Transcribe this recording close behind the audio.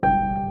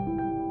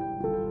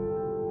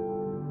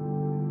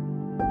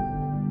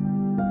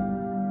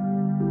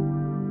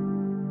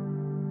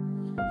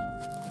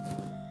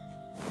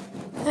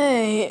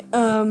Hi,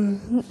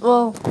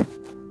 well,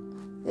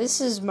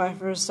 this is my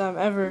first time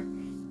ever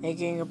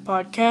making a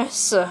podcast,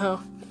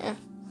 so, yeah.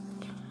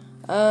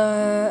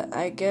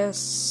 I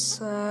guess,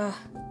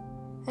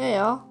 hey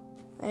y'all.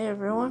 Hey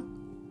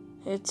everyone.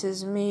 It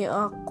is me,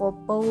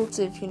 Aquabolt,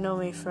 if you know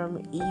me from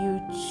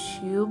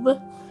YouTube.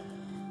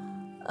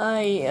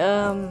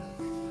 I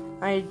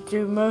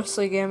do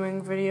mostly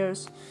gaming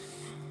videos.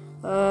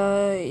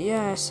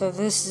 So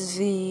this is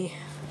the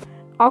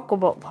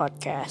Aquabolt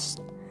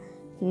podcast.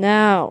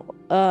 Now,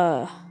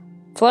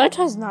 Flash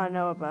does not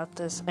know about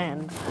this,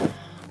 and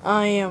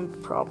I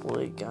am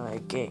probably gonna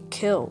get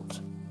killed.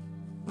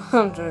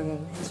 I'm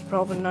joking. He's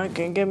probably not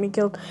gonna get me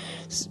killed.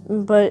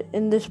 But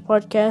in this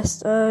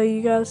podcast,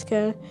 you guys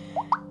can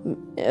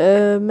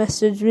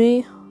message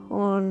me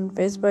on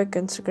Facebook,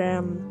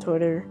 Instagram,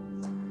 Twitter.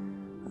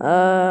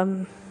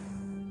 I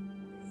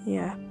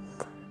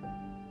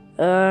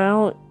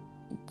don't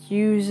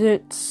use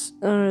it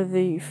under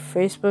the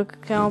Facebook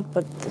account,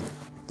 but the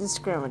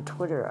Instagram and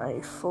Twitter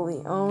I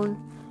fully own.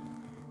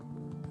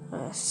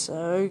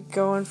 So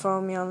go and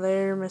follow me on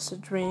there,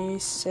 message me,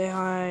 say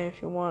hi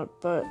if you want,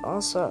 but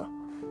also,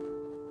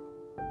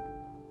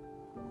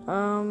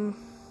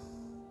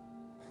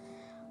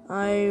 I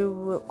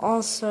will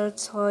also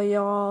tell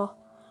y'all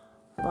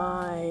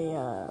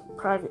my,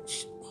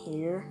 private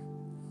here.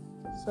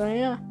 So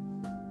yeah,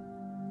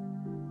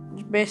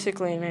 it's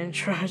basically an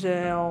intro to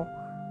y'all.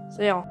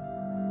 See y'all.